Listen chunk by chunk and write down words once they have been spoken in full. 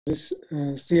This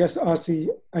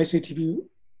CSRC-ICTP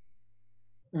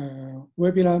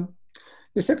webinar.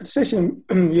 The second session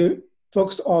will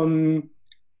focus on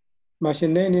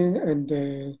machine learning and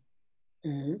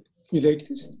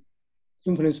related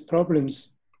inference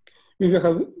problems. We will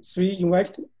have 3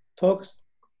 invited talks.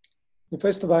 The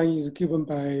first one is given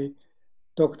by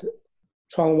Dr.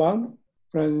 Chuang Wang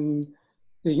from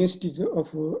the Institute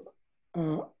of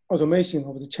Automation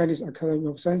of the Chinese Academy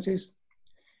of Sciences.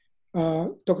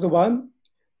 Dr. Wang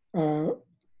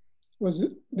was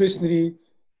recently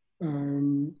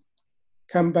come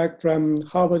back from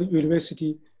Harvard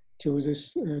University to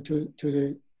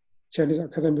the Chinese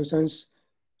Academy of Science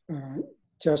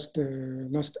just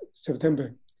last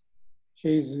September.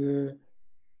 His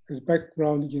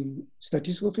background in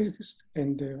statistical physics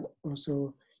and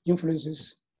also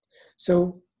inferences.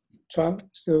 So, Chuang,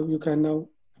 so you can now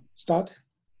start.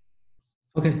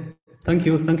 Okay, thank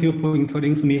you for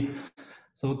introducing me.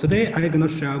 So today I'm going to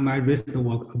share my recent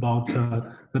work about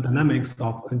the dynamics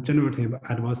of a generative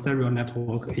adversarial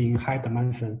network in high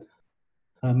dimension.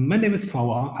 My name is Chuang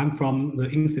Wang. I'm from the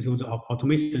Institute of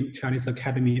Automation, Chinese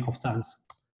Academy of Science.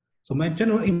 So my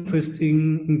general interest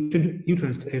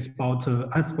is about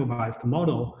unsupervised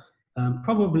model.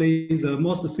 Probably the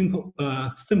most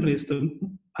simplest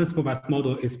unsupervised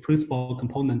model is principal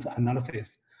component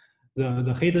analysis.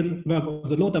 The hidden variable,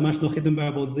 the low-dimensional hidden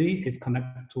variable z is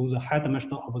connected to the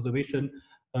high-dimensional observation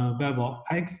variable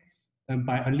x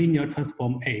by a linear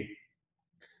transform A.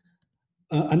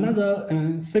 Another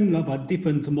similar but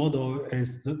different model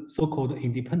is the so-called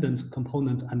independent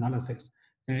component analysis.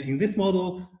 In this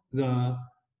model, the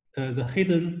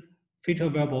hidden feature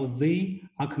variable z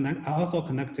are also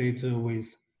connected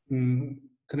with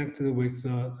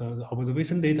the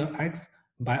observation data x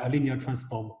by a linear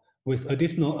transform, with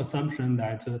additional assumption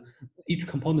that each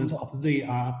component of z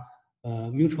are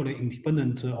mutually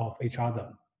independent of each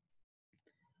other.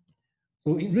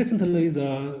 So recently,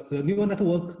 the neural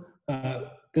network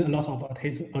get a lot of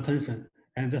attention,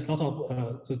 and there's a lot of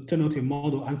the generative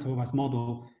model, unsupervised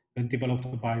model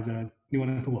developed by the neural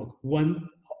network. One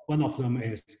of them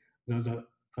is the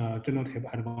generative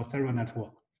adversarial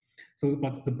network. So,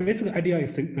 but the basic idea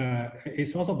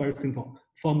is also very simple.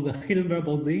 From the hidden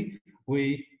variable z,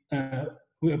 we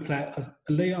apply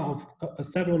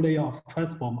several layer of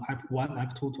transform f1,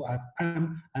 f2 to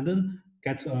fm, and then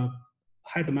get a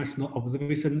high-dimensional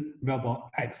observation variable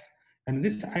x. And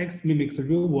this x mimics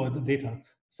real-world data,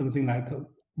 something like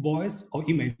voice or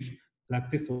image, like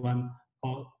this one,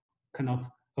 or kind of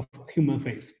a human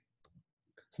face.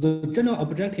 So the general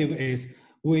objective is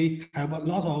we have a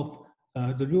lot of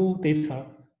the real data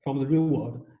from the real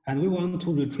world, and we want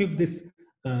to retrieve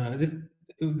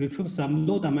retrieve some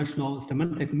low-dimensional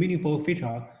semantic meaningful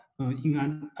feature in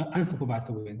an unsupervised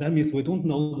way. That means we don't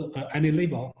know any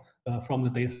label from the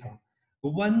data.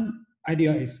 One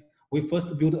idea is we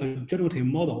first build a generative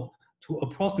model to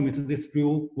approximate this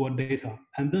real-world data,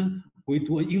 and then we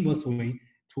do an inverse way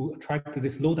to attract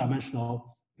this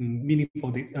low-dimensional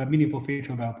meaningful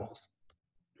feature variables.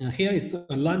 Here is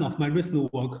a line of my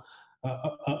recent work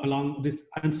along this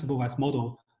unsupervised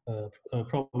model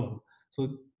problem.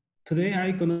 So today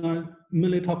I'm gonna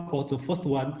mainly talk about the first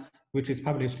one, which is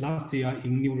published last year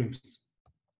in New Rips.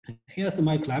 Here's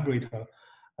my collaborator.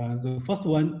 The first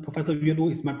one, Professor Yue Lu,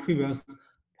 is my previous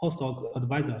postdoc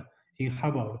advisor in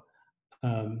Harvard.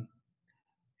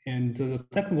 And the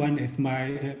second one is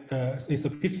is a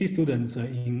PhD student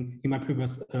in my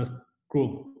previous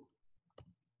group.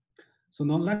 So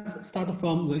now let's start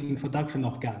from the introduction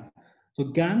of GAN. So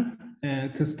GAN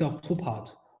consists of 2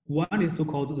 parts. One is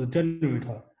so-called the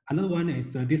generator. Another one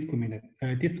is the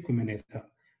discriminator.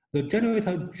 The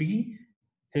generator G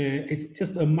is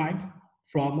just a map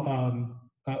from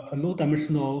a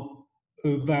low-dimensional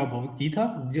variable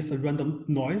eta, just a random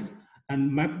noise,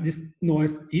 and map this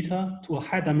noise eta to a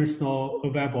high-dimensional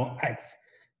variable x.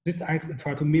 This x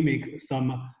try to mimic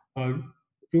some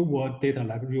real-world data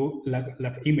like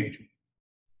image.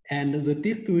 And the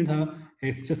discriminator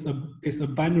is just a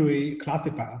binary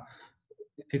classifier.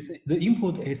 The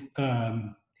input is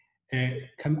can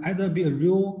either be a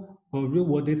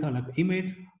real-world data like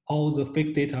image or the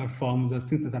fake data from the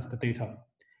synthesized data.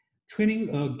 Training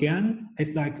a GAN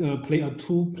is like play a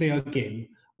 2-player game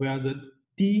where the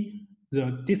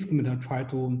discriminator try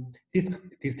to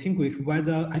distinguish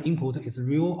whether an input is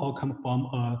real or come from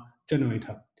a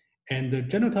generator, and the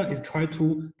generator is try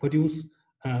to produce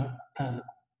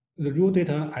the real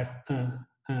data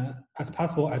as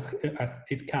possible as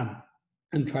it can,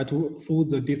 and try to fool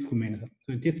the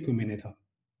discriminator.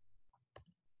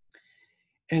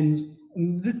 And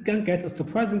this can get a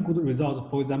surprisingly good result.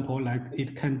 For example, like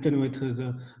it can generate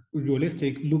the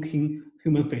realistic looking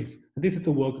human face. This is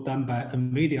the work done by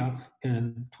NVIDIA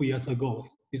 2 years ago.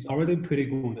 It's already pretty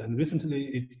good. And recently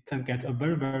it can get a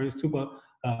very, very super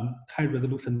high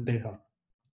resolution data.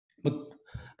 But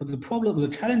the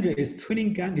challenge is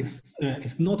training GAN is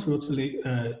not really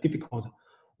difficult.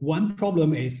 One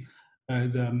problem is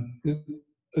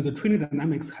the training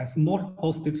dynamics has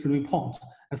multiple stationary points,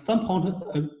 and some point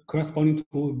corresponding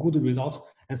to a good result,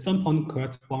 and some point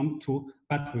correspond to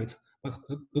bad rate. But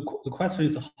the question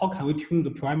is, how can we tune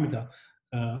the parameter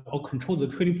or control the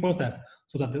training process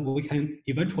so that we can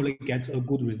eventually get a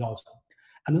good result?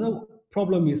 Another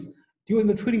problem is during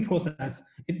the training process,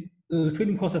 the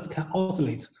training process can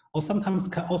oscillate, or sometimes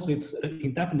can oscillate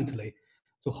indefinitely.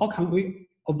 So how can we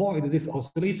avoid this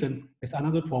oscillation is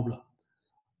another problem.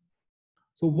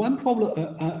 So one problem,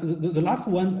 the last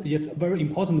one, yet very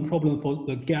important problem for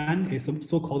the GAN is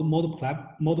so-called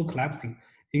model collapsing.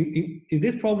 In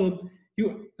this problem,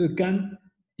 the GAN,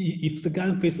 if the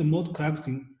GAN faces a model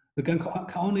collapsing, the GAN can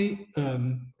only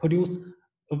produce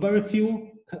a very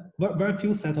few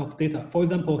set of data. For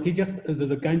example,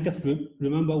 the GAN just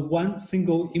remember one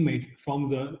single image from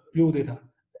the real data.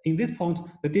 In this point,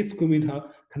 the discriminator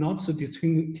cannot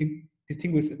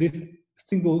distinguish this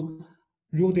single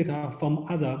real data from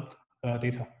other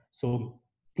data. So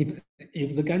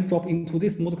if the GAN drop into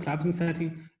this model collapsing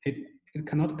setting, it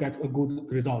cannot get a good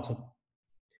result.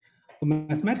 So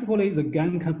mathematically, the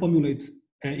GAN can formulate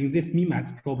in this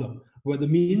min-max problem, where the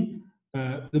mean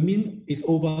is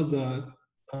over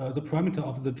the parameter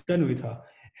of the generator,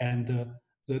 and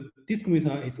the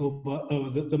discriminator is over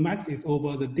the max is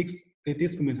over the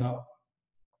discriminator,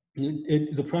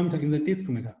 the parameter in the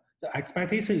discriminator. The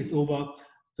expectation is over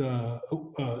the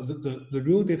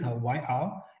real data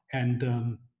YR and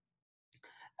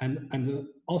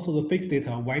also the fake data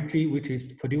YG, which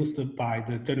is produced by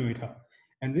the generator.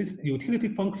 And this utility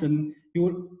function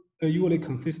usually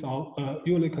consists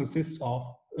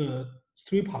of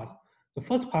three parts. The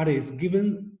first part is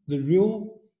given the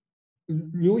real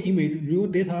image, real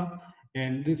data,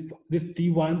 and this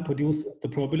D1 produce the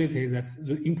probability that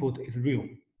the input is real.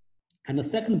 And the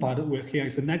second part, where here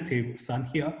is a negative sign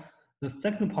here. The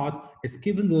second part is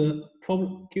given the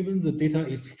data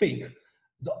is fake,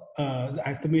 the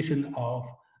estimation of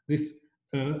this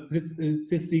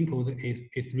input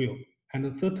is real. And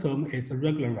the third term is a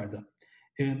regularizer.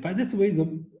 And by this way,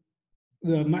 the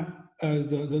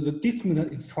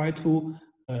discriminator is try to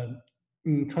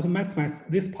maximize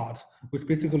this part, which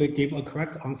basically give a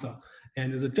correct answer.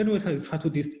 And the generator is try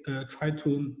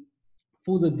to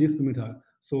fool the discriminator.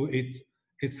 So it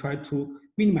is trying to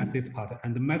minimize this part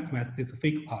and maximize this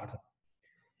fake part.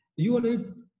 Usually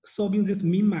solving this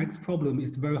min-max problem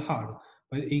is very hard,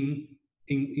 but in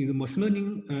the machine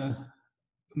learning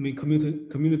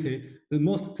community, the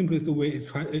most simplest way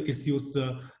is use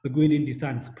the gradient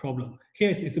descent problem.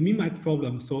 Here it's a min-max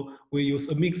problem, so we use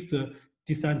a mixed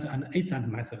descent and ascent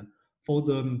method. For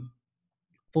the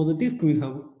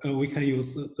discriminator, we can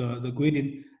use the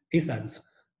gradient ascent.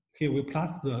 Here we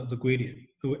plus the gradient,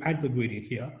 we add the gradient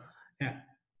here. And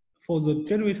for the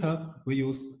generator, we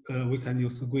can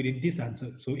use the gradient descent.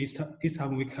 So each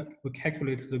time we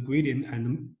calculate the gradient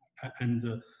and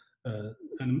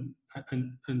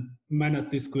minus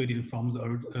this gradient from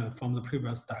the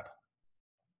previous step.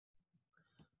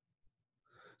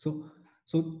 So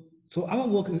our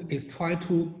work is try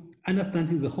to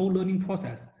understanding the whole learning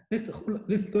process. This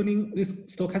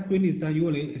stochastic gradient design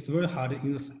usually is very hard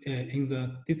in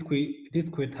the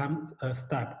discrete time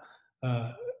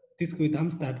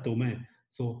step domain.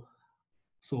 So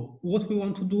what we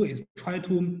want to do is try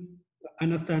to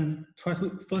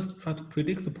first try to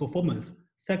predict the performance.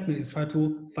 Second is try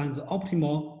to find the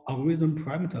optimal algorithm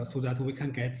parameter so that we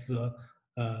can get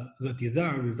the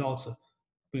desired results.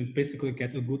 We basically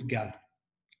get a good GAN.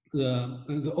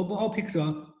 The overall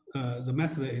picture, the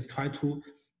method is try to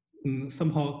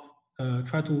somehow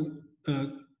try to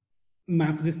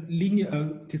map this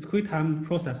linear discrete time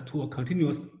process to a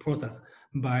continuous process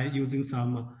by using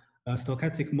some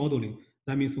stochastic modeling.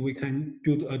 That means we can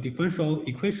build a differential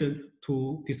equation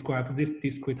to describe this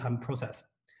discrete time process.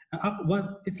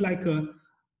 It's like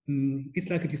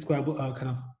describe a kind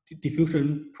of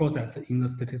diffusion process in the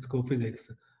statistical physics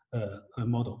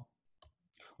model.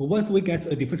 Well, once we get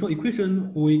a differential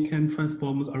equation, we can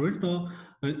transform the original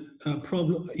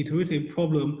iterative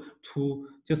problem to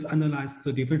just analyze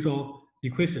the differential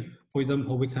equation. For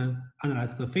example, we can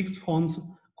analyze the fixed point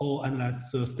or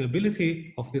analyze the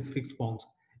stability of this fixed point,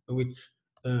 which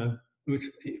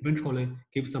eventually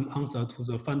gives some answer to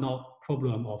the final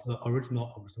problem of the original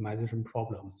optimization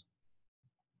problems.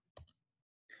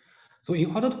 So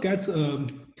in order to get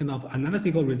kind of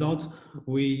analytical results,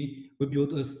 we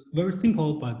built a very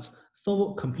simple but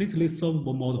completely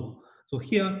solvable model. So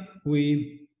here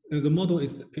the model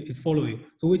is following.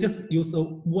 So we just use a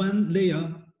one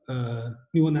layer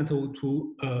neural network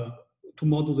to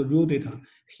model the real data.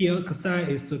 Here,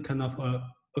 Xi is a kind of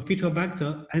a feature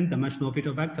vector, n-dimensional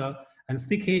feature vector, and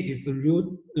CK is a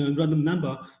real random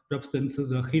number represents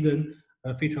the hidden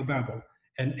feature variable,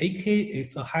 and AK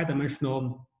is a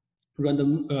high-dimensional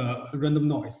random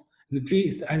noise, and G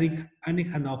is any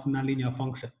kind of nonlinear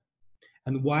function,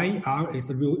 and YR is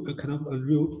a real kind of a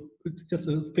real, it's just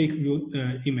a fake real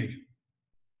image.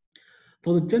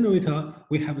 For the generator,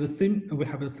 we have a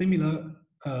similar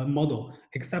model,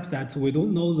 except that we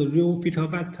don't know the real feature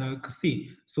vector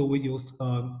Xi, so we use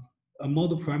a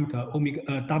model parameter omega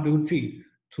WG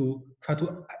to try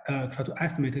to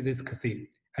estimate this Xi,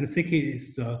 and CK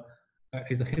is a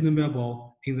hidden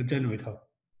variable in the generator.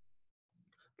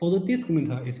 For the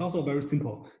discriminator, it's also very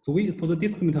simple. So for the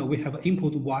discriminator, we have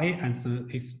input Y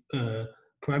and its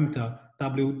parameter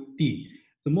WD.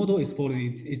 The model is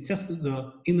following. It's just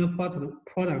the inner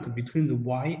product between the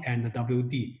Y and the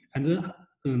WD, and then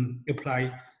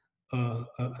apply a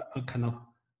kind of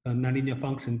a nonlinear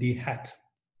function D hat.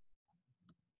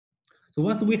 So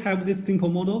once we have this simple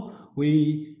model,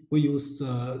 we use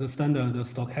the standard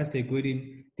stochastic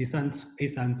gradient descent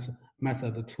ascent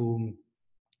method to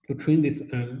train this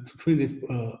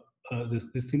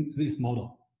this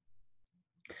model.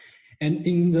 And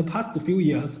in the past few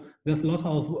years, there's a lot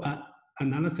of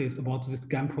analysis about this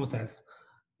GAN process,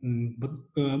 but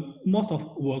most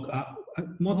of work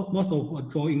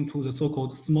draw into the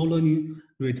so-called small learning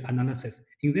rate analysis.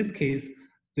 In this case,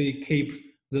 they keep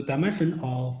the dimension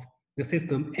of the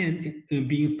system n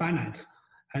being finite,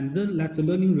 and then let the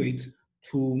learning rate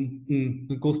to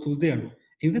goes to 0.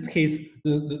 In this case,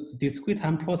 the discrete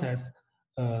time process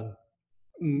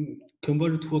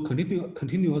converted to a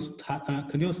continuous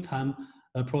time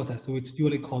process, which is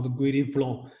usually called gradient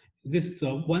flow. This is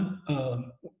a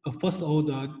first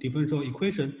order differential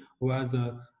equation, where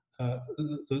the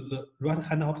right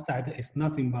hand side is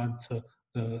nothing but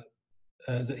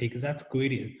the exact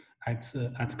gradient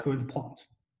at current point.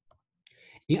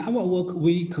 In our work,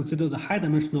 we consider the high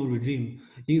dimensional regime.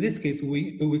 In this case,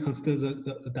 we consider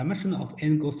the dimension of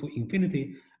n goes to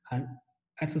infinity, and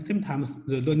at the same time,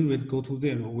 the learning rate go to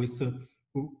 0 with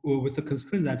the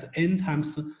constraint that n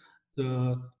times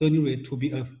the learning rate to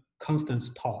be a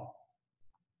constant tau.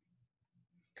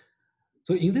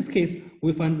 So in this case,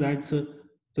 we find that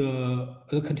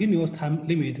the continuous time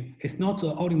limit is not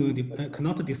ordinary,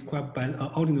 cannot be described by an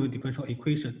ordinary differential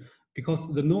equation, because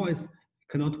the noise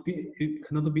cannot be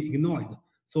ignored.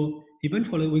 So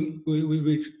eventually, we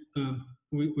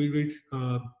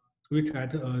reach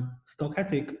at a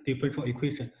stochastic differential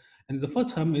equation, and the first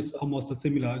term is almost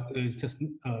similar. It's just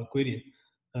gradient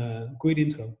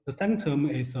term. The second term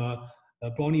is a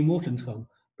Brownian motion term.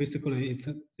 Basically,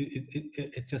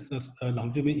 it's just a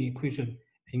Langevin equation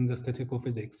in the statistical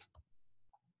physics.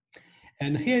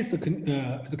 And here is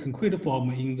the concrete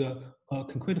form in the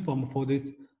concrete form for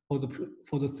this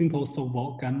for the simple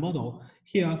solvable GAN model.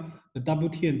 Here, the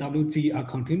WT and WG are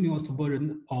continuous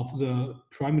version of the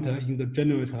parameter in the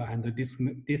generator and the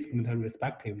discriminator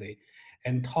respectively,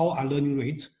 and tau are learning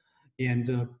rate,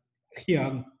 and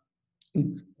here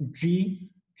G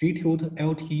tilde,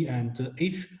 LT, and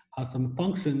H are some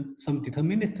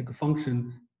deterministic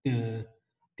function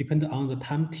dependent on the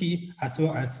time t, as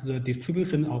well as the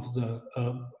distribution of the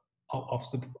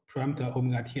parameter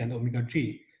omega t and omega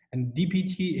g. And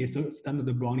dpt is a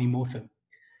standard Brownian motion.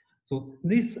 So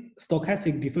this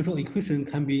stochastic differential equation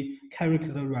can be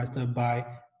characterized by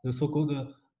the so-called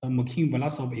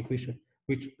McKean-Vlasov equation,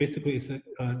 which basically is a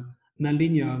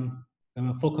nonlinear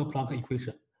Fokker-Planck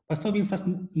equation. By solving such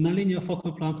nonlinear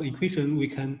Fokker-Planck equation, we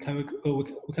can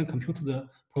compute the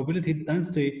probability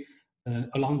density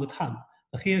along the time.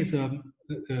 Here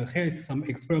is some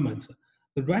experiment.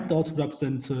 The red dot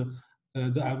represents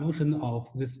the evolution of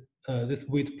this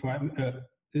weight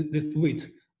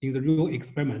in the real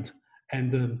experiment,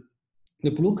 and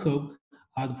the blue curve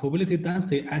are the probability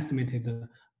density estimated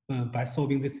by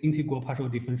solving this integral partial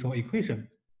differential equation.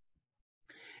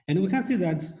 And we can see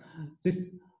that this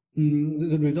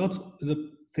the result,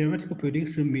 the theoretical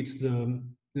prediction meets the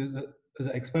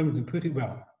experiment pretty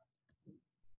well.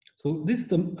 So this is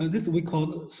this we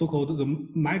call so-called the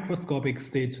microscopic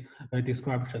state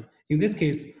description. In this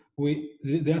case,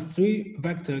 there are three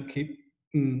vectors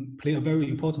play a very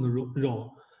important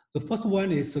role. The first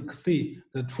one is Xi,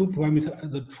 the true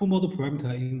model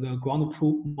parameter in the ground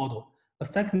truth model. The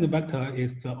second vector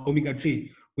is omega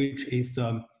g, which is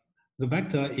the the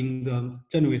vector in the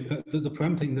generator, the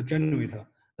parameter in the generator.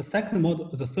 The second model,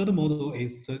 the third model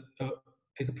is a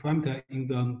parameter in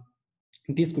the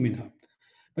discriminator.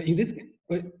 But in this,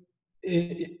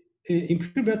 in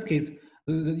previous case,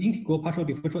 the integral partial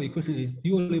differential equation is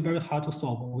usually very hard to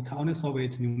solve. We can only solve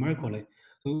it numerically.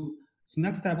 So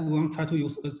next step, we want to try to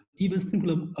use an even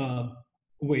simpler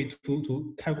way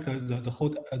to calculate the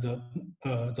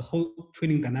whole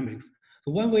training dynamics.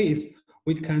 So one way is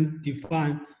we can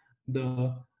define the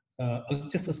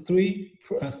just a three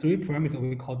parameter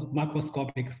we call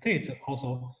macroscopic state,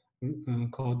 also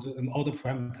called an order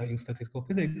parameter in statistical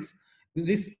physics.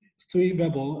 This three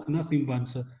variable are nothing but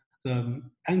the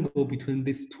angle between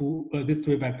these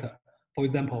three vectors. For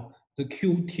example, the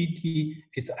QTD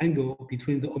is the angle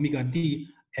between the omega d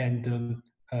and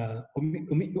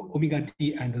omega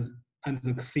d and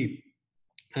the C,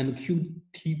 and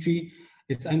QTG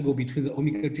is angle between the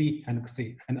omega g and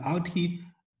C, and RT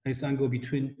is angle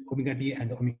between omega d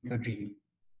and omega g.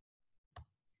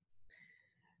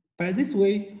 By this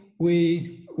way,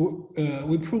 we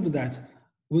prove that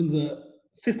when the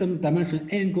system dimension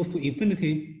n goes to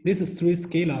infinity, this three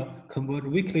scalar converge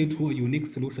weakly to a unique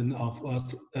solution of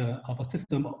a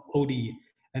system ODE,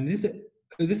 and this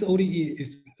ODE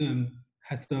is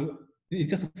it's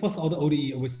just a first order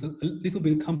ODE with a little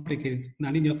bit complicated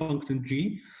nonlinear function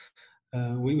g.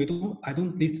 I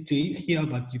don't list g here,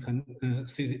 but you can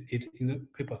see it in the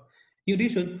paper. In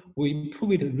addition, we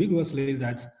prove it rigorously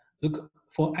that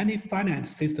for any finite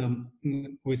system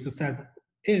with the size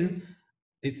n,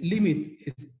 its limit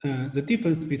is the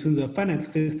difference between the finite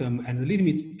system and the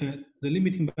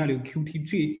limiting value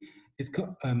QTG is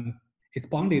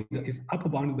upper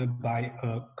bounded by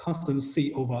a constant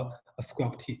c over a square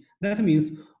of t. That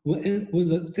means when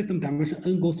the system dimension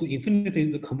n goes to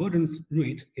infinity, the convergence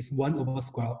rate is 1 over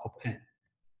square of n.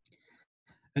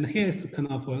 And here is kind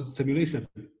of a simulation.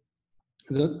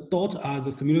 The dots are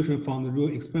the simulation from the real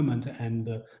experiment, and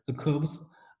the curves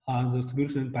are the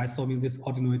solution by solving this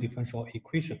ordinary differential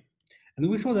equation. And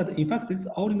we show that, in fact, this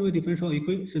ordinary differential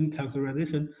equation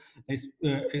characterization is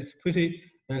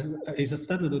a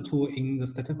standard tool in the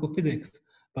statistical physics.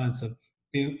 But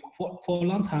for a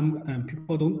long time,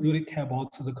 people don't really care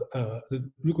about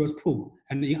the rigorous proof.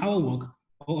 And in our work,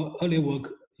 or earlier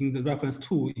work in the reference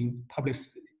tool published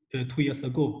 2 years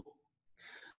ago,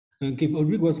 give a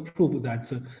rigorous proof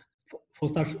that for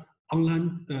such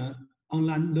online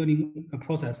learning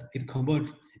process, it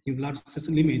converges in large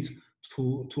system limit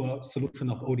to a solution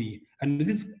of ODE. And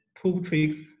these proof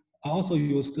tricks are also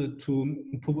used to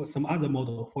prove some other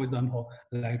model, for example,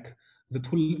 like the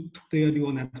two-layer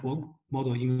neural network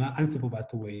model in an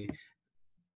unsupervised way.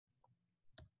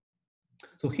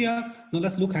 So here, now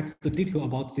let's look at the detail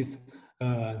about this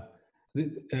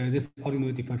this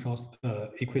ordinary differential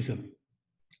equation.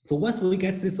 So once we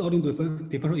get this ordinary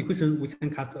differential equation, we can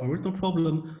cast the original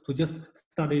problem to just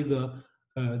study the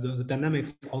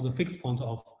dynamics or the fixed point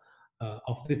of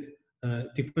this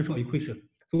differential equation.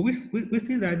 So we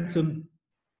see that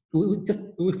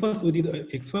we did an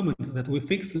experiment that we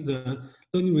fixed the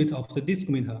learning rate of the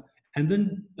discriminator and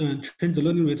then change the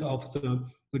learning rate of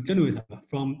the generator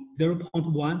from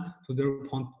 0.1 to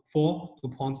 0.4 to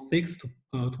 0.6 to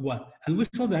 1. And we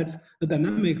show that the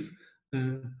dynamics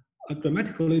are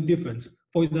dramatically different.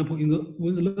 For example,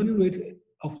 when the learning rate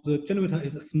of the generator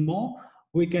is small,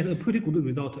 we get a pretty good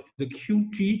result. The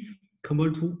QG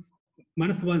converted to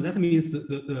 -1. That means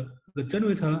the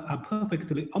generator are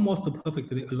almost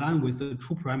perfectly aligned with the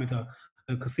true parameter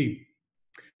C.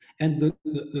 And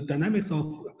the dynamics of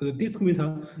the discriminator,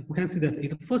 we can see that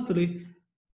it firstly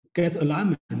gets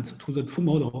alignment to the true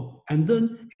model, and then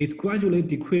it gradually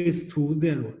decreases to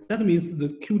 0. That means the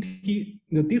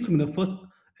discriminator first,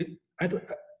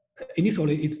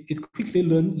 initially it quickly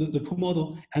learns the true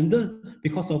model, and then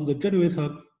because of the generator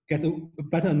get a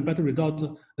better and better result,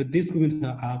 the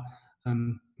discriminator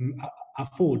are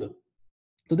fooled.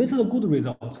 So this is a good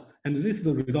result, and this is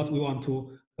the result we want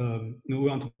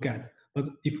to get. But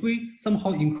if we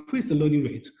somehow increase the learning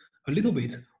rate a little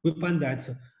bit, we find that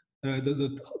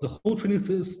the whole training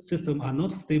system are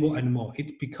not stable anymore. It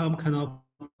become kind of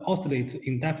oscillate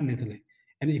indefinitely.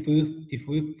 And if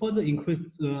we further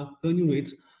increase the learning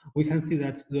rate, we can see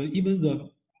that even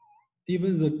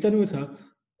the generator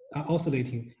are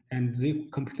oscillating, and they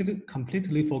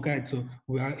completely forget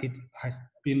where it has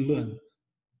been learned.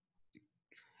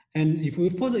 And if we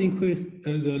further increase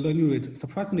the learning rate,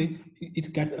 surprisingly,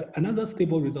 it gets another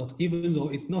stable result. Even though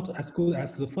it's not as good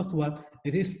as the first one,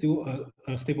 it is still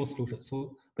a stable solution. So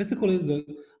basically,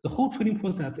 the whole training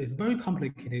process is very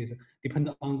complicated,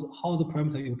 depending on how the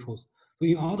parameter you choose. So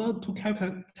in order to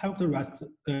characterize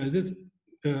this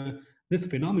this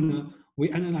phenomenon,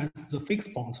 we analyze the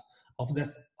fixed point of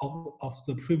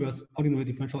the previous ordinary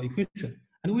differential equation,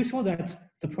 and we show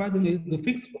that surprisingly the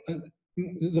fixed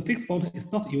point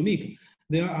is not unique.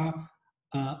 There are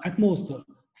at most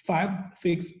 5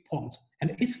 fixed points,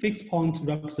 and each fixed point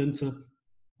represents a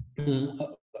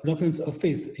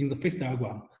phase in the phase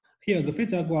diagram. Here, the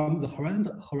phase diagram, the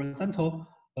horizontal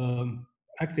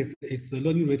axis is the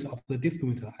learning rate of the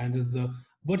discriminator, and the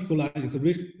vertical line is the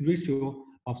ratio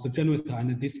of the generator and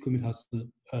the discriminator's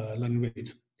learning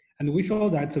rate. And we show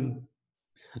that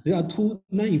there are 2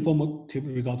 non-informative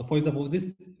results. For example,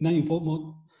 this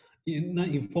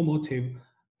non-informative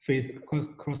phase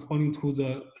corresponding to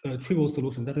the trivial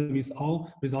solution. That means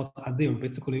all results are 0.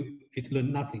 Basically, it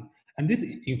learned nothing. And this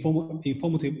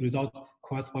informative result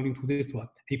corresponding to this one.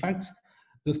 In fact,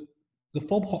 the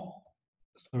 4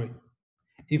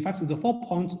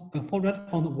 red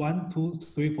point 1, 2,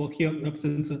 3, 4 here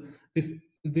represents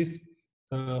this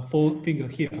 4 figure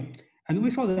here. And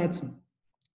we show that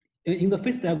in the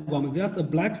phase diagram, there's a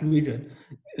black region.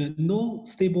 No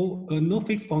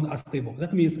fixed point are stable.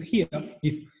 That means here,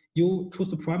 if you choose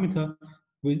the parameter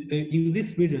in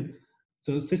this region,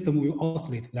 the system will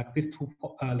oscillate like this 2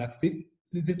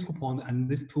 point and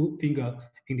this 2 finger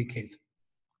indicates.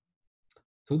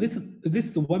 So this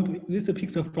is a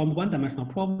picture from one-dimensional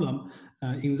problem.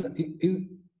 In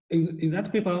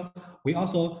that paper, we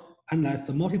also analyzed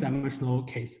the multi-dimensional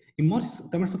case. In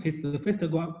multi-dimensional case, the phase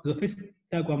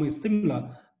diagram is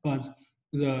similar, but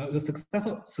the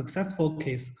successful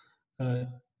phase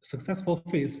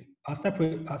are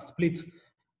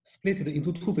split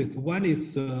into 2 phases. One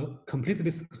is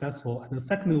completely successful, and the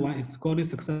second one is only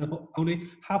successful. Only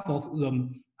half of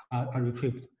them are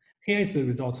retrieved. Here is the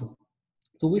result.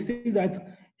 So we see that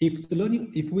if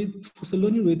we choose the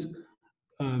learning rate,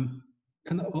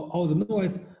 or the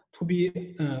noise to be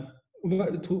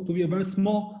very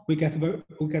small, we get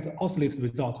oscillated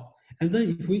result. And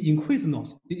then if we increase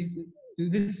noise, this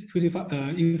is pretty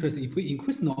interesting. If we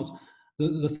increase noise,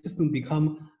 the system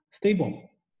become stable.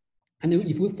 And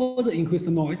if we further increase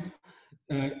the noise,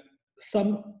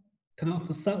 some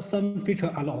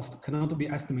feature are lost, cannot be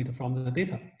estimated from the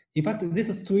data. In fact,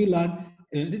 this 3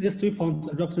 points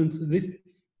represents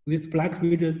this black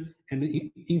region and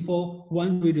info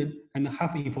 1 region and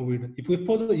half info region. If we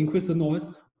further increase the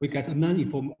noise, we get a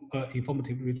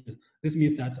non-informative region. This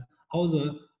means that all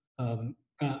the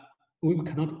we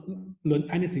cannot learn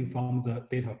anything from the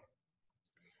data.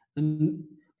 And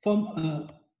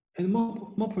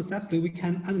more precisely, we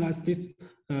can analyze this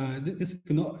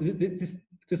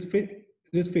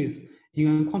phase in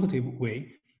a quantitative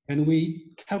way, and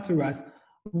we characterize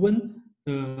when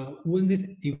this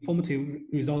informative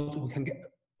result we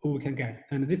can get,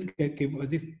 and this give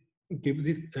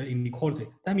this inequality.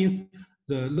 That means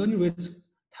the learning rate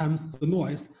times the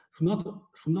noise should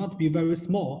not be very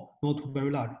small, not very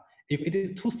large. If it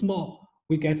is too small,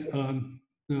 we get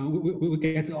we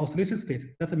get oscillation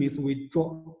state. That means the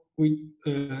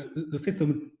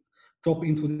system drop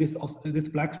into this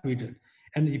black region.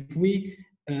 And if we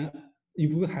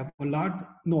have a large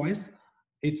noise,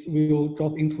 it will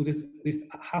drop into this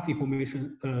half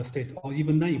information state or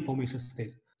even non-information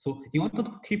state. So in order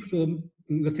to keep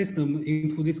the system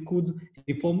into this good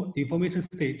information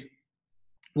state,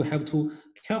 we have to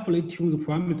carefully tune the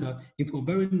parameter into a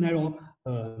very narrow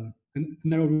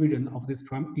region of this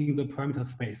in the parameter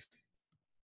space.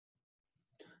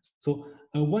 So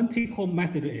one take-home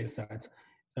message is that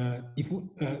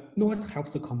noise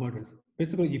helps the convergence.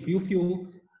 Basically, if you feel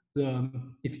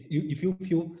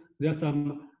there's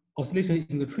some oscillation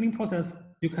in the training process,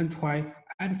 you can try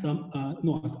add some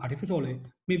noise artificially.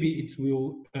 Maybe it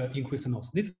will increase the noise.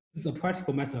 This is a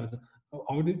practical method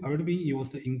already being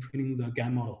used in training the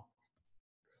GAN model.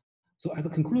 So as a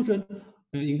conclusion,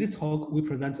 in this talk, we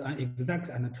present an exact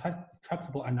and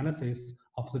tractable analysis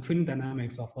of the training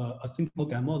dynamics of a simple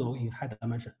GAN model in high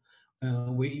dimension.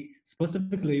 We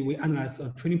analyze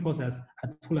a training process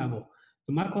at 2 levels.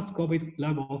 The microscopic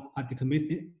level are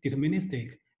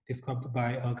deterministic, described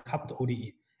by a coupled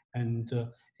ODE. And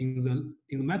in the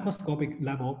macroscopic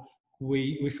level,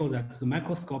 we show that the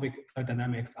microscopic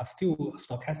dynamics are still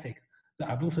stochastic. The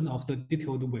evolution of the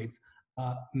detailed weights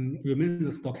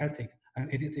remains stochastic, and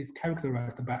it is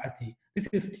characterized by ST. This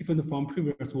is different from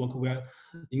previous work where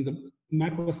in the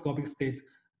microscopic state,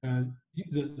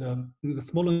 the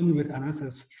small learning rate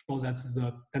analysis shows that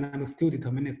the dynamics is still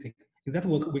deterministic. In that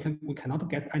work, we cannot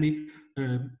get any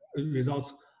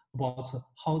results about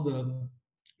how the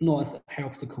noise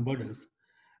helps the convergence.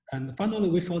 And finally,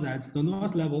 we show that the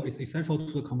noise level is essential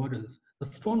to the convergence. The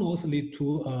strong noise leads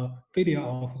to a failure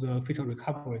of the feature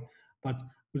recovery, but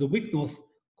the weak noise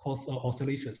cause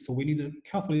oscillation. So we need to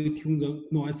carefully tune the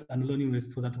noise and learning rate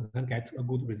so that we can get a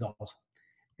good result.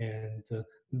 And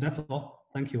that's all.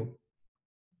 Thank you.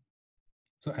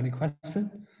 So any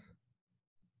question?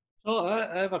 So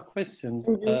I have a question.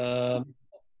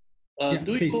 Yeah,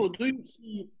 do you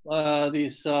see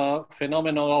this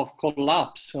phenomenon of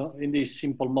collapse in this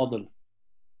simple model?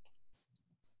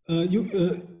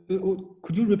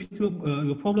 Could you repeat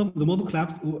your problem? The model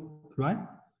collapse, right?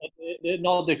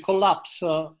 No, the collapse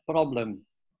problem.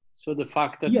 So the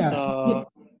fact that yeah.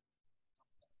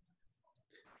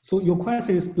 So your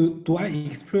question is, do I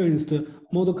experience the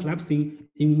model collapsing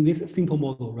in this simple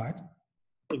model, right?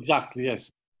 Exactly,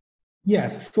 yes.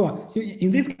 Yes, sure. So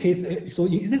in this case, so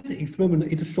in this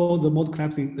experiment, it shows the model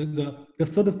collapsing, the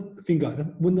third finger.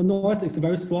 When the noise is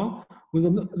very strong,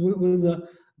 when the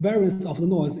variance of the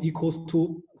noise equals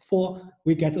to 4,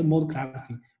 we get a model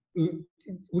collapsing.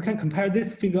 We can compare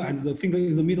this finger and the finger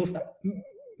in the middle,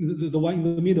 the one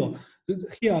in the middle.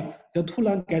 Here, the two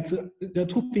lines get the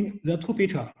two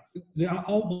features. They are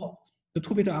almost the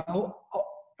two features are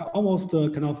almost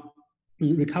kind of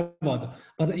recovered,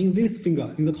 but in this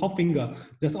finger, in the top finger,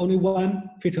 there's only one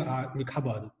feature are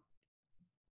recovered.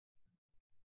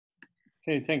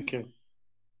 Okay, thank you.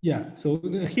 Yeah, so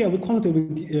here we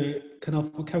quantitatively kind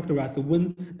of characterize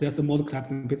when there's a model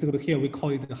collapsing. Basically, here we call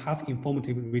it the half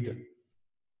informative region.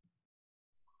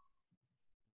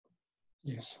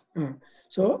 Yes.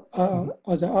 So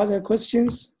are there other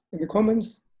questions in the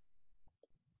comments?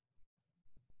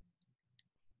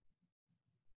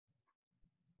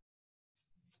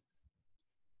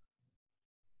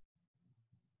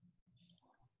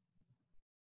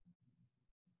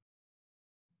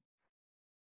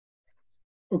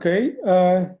 Okay.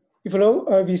 If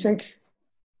hello, we thank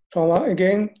Chuang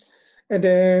again, and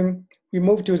then we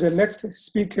move to the next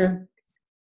speaker,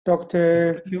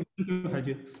 Dr. Thank you,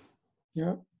 Haji.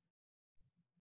 Yeah.